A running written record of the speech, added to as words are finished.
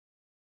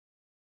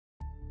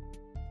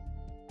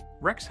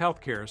Rex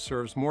Healthcare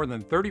serves more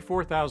than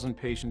 34,000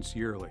 patients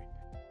yearly.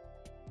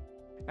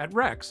 At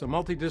Rex, a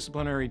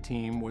multidisciplinary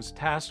team was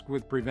tasked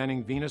with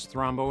preventing venous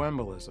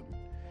thromboembolism.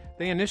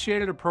 They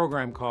initiated a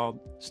program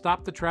called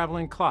Stop the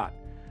Traveling Clot,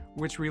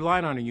 which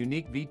relied on a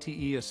unique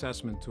VTE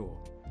assessment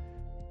tool.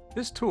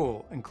 This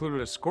tool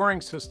included a scoring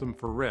system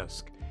for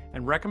risk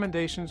and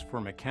recommendations for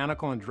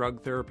mechanical and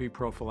drug therapy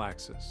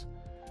prophylaxis.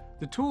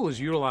 The tool is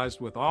utilized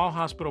with all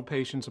hospital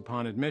patients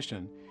upon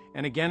admission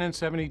and again in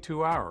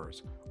 72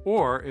 hours,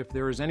 or if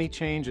there is any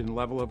change in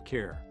level of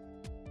care.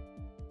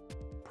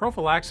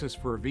 Prophylaxis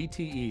for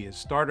VTE is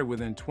started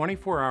within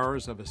 24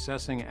 hours of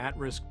assessing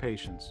at-risk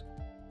patients.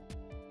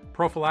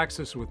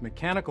 Prophylaxis with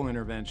mechanical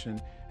intervention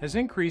has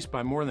increased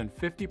by more than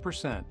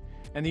 50%,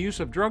 and the use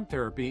of drug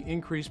therapy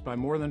increased by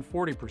more than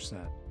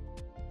 40%.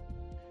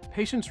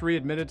 Patients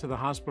readmitted to the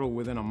hospital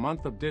within a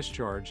month of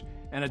discharge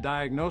and a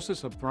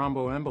diagnosis of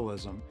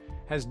thromboembolism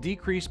has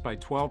decreased by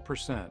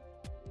 12%.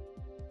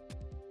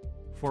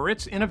 For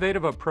its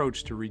innovative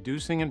approach to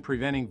reducing and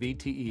preventing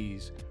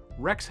VTEs,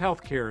 Rex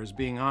Healthcare is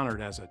being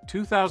honored as a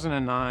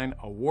 2009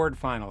 award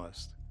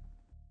finalist.